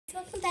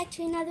welcome back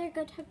to another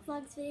Go Talk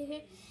Vlogs video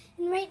here.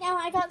 And right now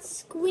I got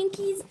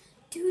Squinkies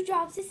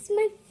Dewdrops. This is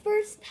my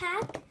first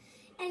pack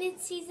and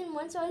it's season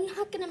 1, so I'm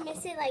not going to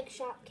miss it like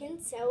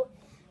Shopkins. So,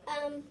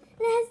 and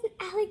it has an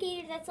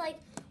alligator. That's like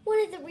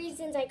one of the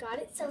reasons I got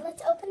it. So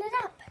let's open it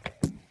up.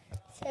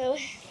 So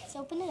let's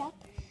open it up.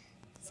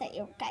 Set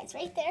your guys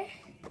right there.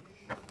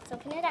 Let's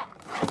open it up.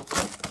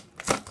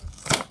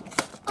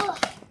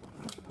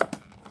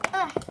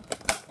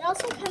 It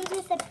also comes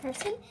with a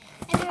person,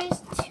 and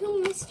there's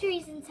 2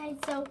 mysteries inside,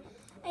 so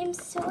I'm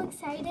so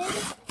excited,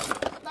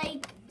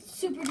 like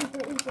super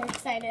duper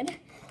excited.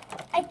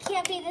 I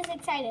can't be this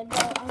excited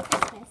though on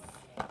Christmas.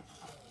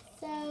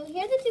 So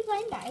here are the 2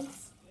 blind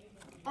bags.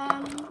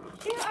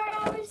 Here are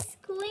our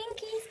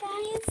Squinkies,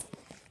 guys.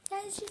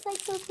 That is just like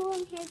so cool.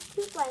 And here's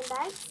 2 blind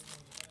bags.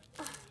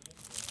 Oh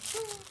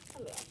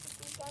yeah,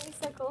 these guys are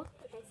so cool.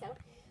 Okay, so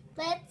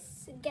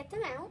let's get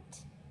them out.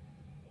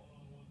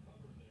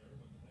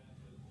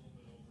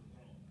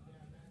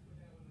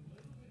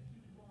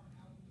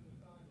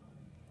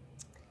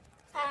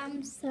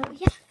 So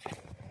yeah,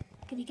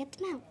 gonna get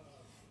them out.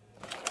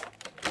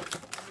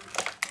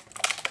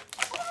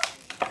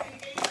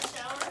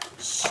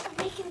 Shh, I'm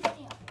making a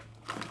video.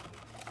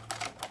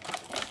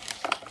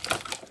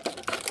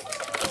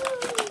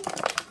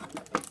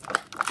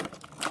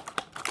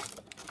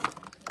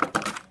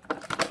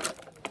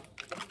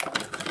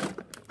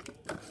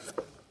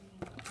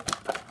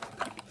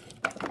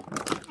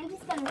 I'm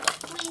just gonna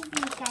squeeze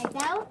these guys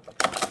out.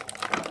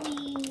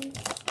 Squeeze,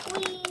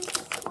 squeeze,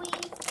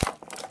 squeeze,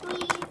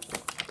 squeeze.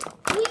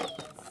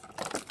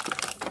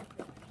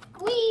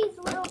 Squeeze,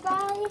 little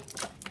guy.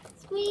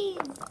 Squeeze.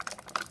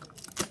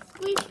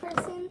 Squeeze,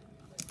 person.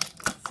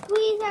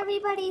 Squeeze,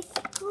 everybody.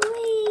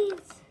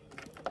 Squeeze.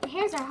 The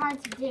hairs are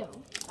hard to do,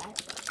 but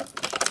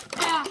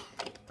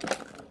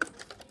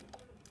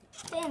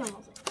the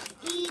animals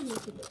are easy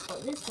to do. Oh,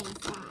 this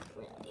one's not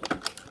really.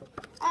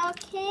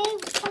 Okay, we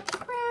got the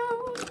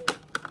crown.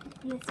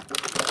 And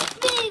this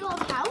big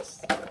old house.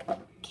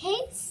 Okay,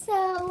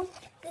 so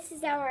this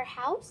is our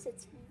house.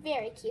 It's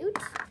very cute.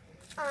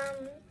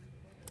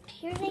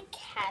 Here's a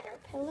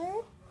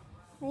caterpillar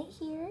right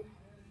here.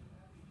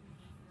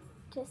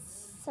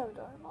 Just so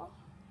adorable.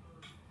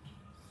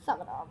 So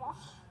adorable.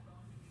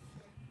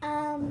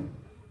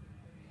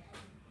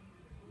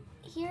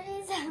 Here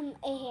is a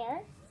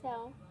hare.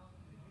 So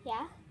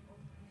yeah.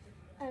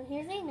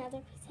 Here's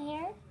another piece of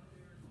hair.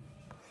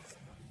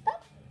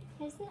 Oh,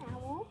 here's an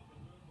owl.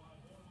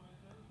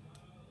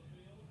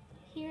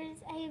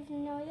 I have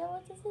no idea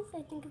what this is.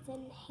 I think it's a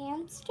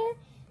hamster,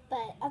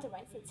 but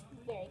otherwise it's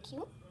very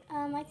cute.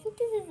 I think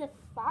this is a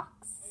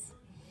fox.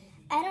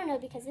 I don't know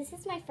because this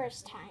is my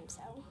first time,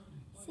 so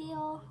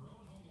seal.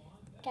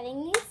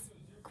 Getting these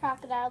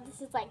crocodile.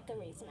 This is like the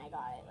reason I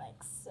got it.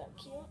 Like so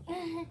cute.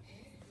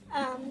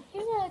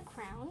 Here's a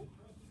crown.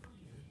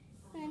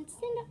 And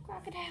stand up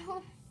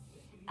crocodile.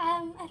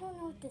 I don't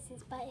know what this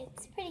is, but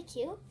it's pretty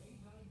cute.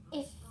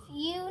 If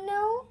you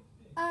know,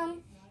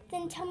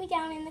 then tell me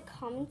down in the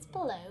comments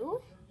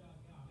below.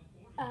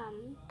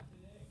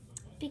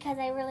 Because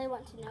I really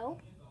want to know.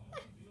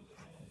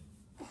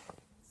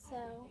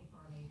 So,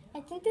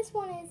 I think this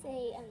one is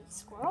a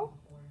squirrel.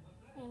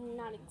 I'm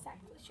not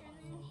exactly sure.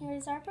 And then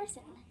here's our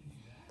person.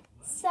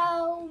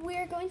 So,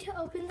 we're going to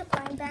open the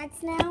blind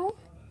bags now.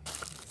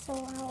 So,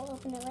 I'll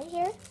open it right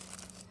here.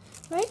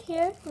 Right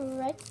here,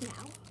 right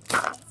now.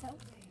 Okay, so,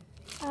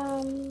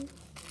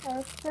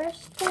 our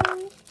first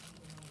one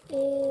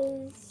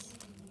is...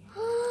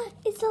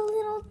 it's a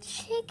little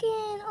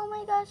chicken. Oh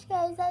my gosh,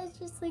 guys, that is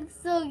just like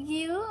so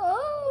cute.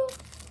 Oh.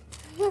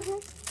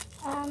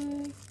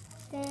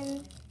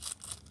 Then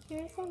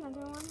here's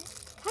another one.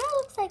 Kind of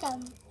looks like a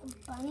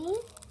bunny,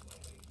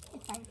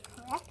 if I'm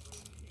correct.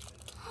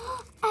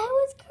 I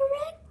was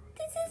correct.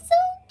 This is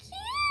so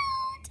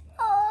cute.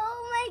 Oh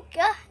my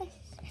gosh.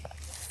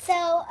 So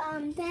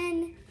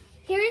then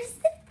here's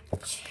the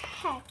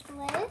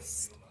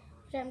checklist,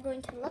 which I'm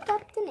going to look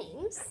up the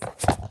names.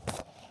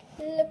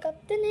 Look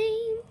up the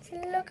names.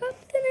 Look up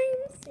the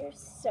names. They're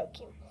so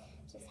cute.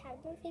 Just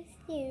have them face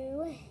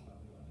you.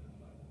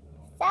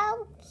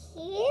 So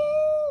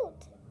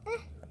cute.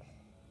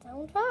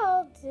 Don't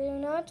fall. Do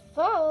not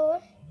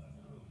fall.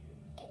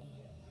 Okay.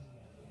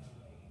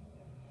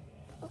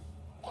 Oh,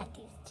 add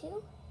these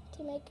 2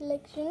 to my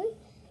collection.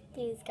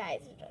 These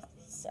guys are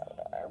just so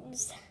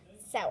adorbs.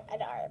 So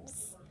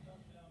adorbs.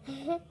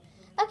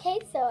 Okay,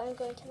 so I'm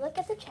going to look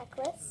at the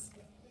checklist.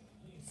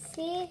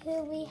 See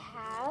who we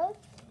have.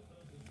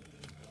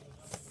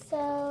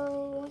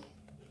 So,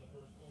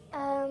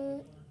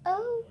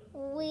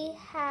 we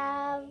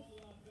have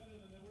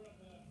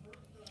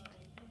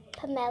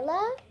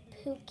Pamela,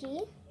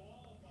 Pookie,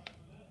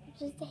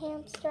 which is the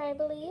hamster, I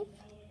believe.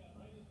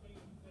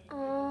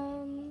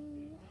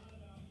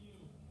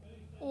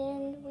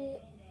 And we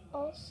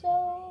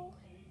also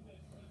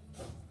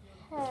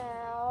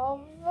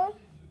have,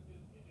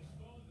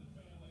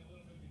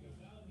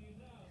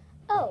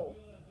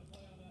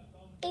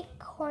 a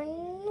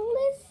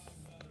cornless.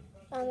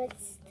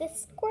 It's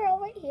this squirrel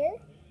right here.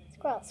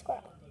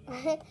 Squirrel.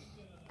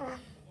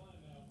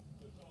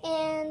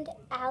 And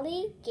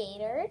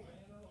alligator.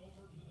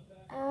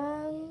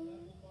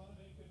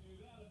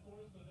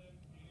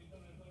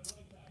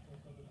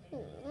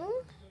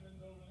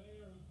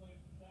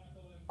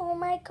 Oh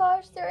my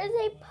gosh, there is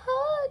a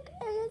pug,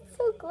 and it's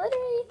so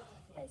glittery.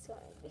 It's going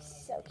to be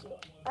so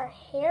cute. Our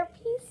hair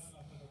piece.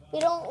 We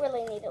don't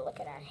really need to look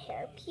at our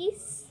hair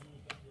piece.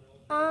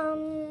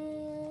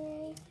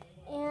 And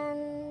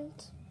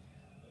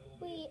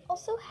we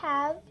also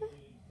have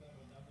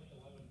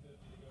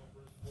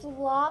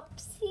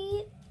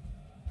Flopsy,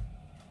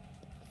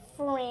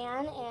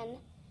 Fran, and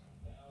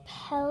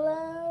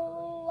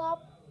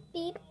Penelope.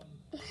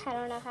 I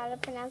don't know how to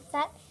pronounce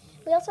that.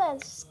 We also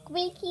have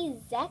Squeaky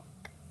Zek,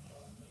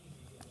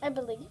 I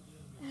believe.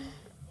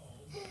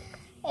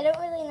 I don't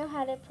really know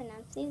how to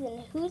pronounce these.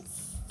 And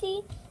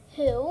Hootsie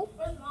Who.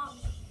 Where's Mom?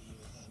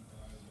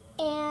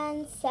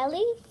 And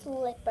Sally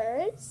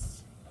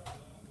Flippers.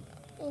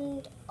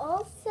 And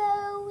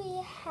also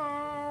we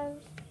have,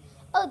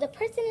 oh, the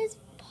person is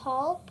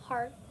Paul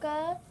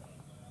Parka,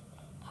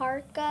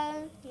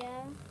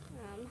 yeah,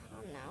 I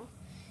don't know.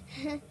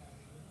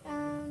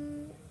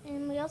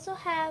 And we also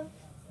have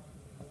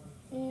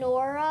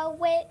Nora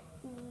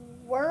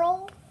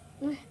Whirl.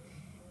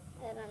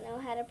 I don't know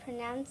how to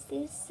pronounce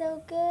these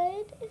so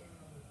good.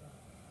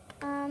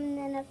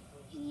 And a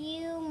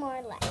few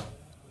more left.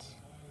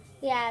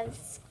 We have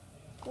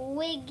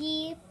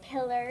Squiggy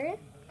Pillar.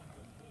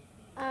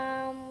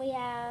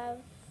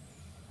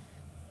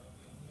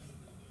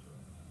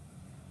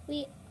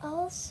 We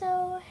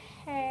also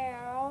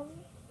have,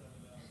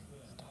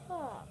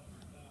 stop.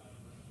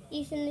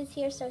 Ethan is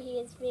here, so he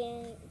is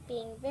being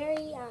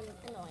very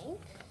annoying.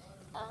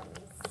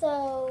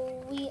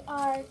 So we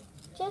are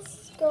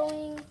just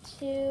going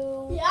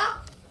to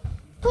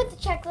put the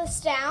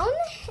checklist down,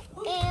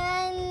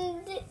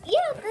 and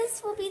yeah,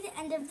 this will be the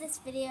end of this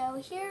video.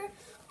 Here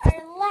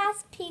are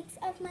last peeks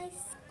of my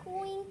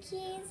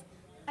Squinkies.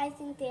 I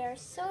think they are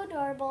so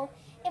adorable.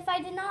 If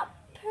I did not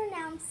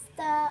pronounce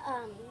the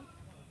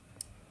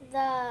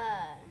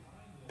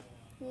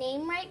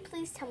name right,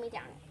 please tell me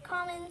down in the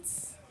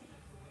comments.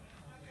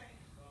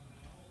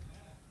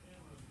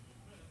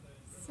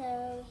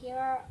 So here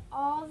are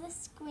all the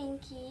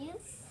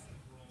Squinkies.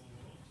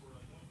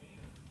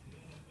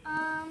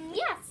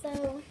 Yeah,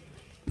 so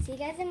see you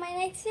guys in my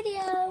next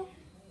video.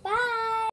 Bye!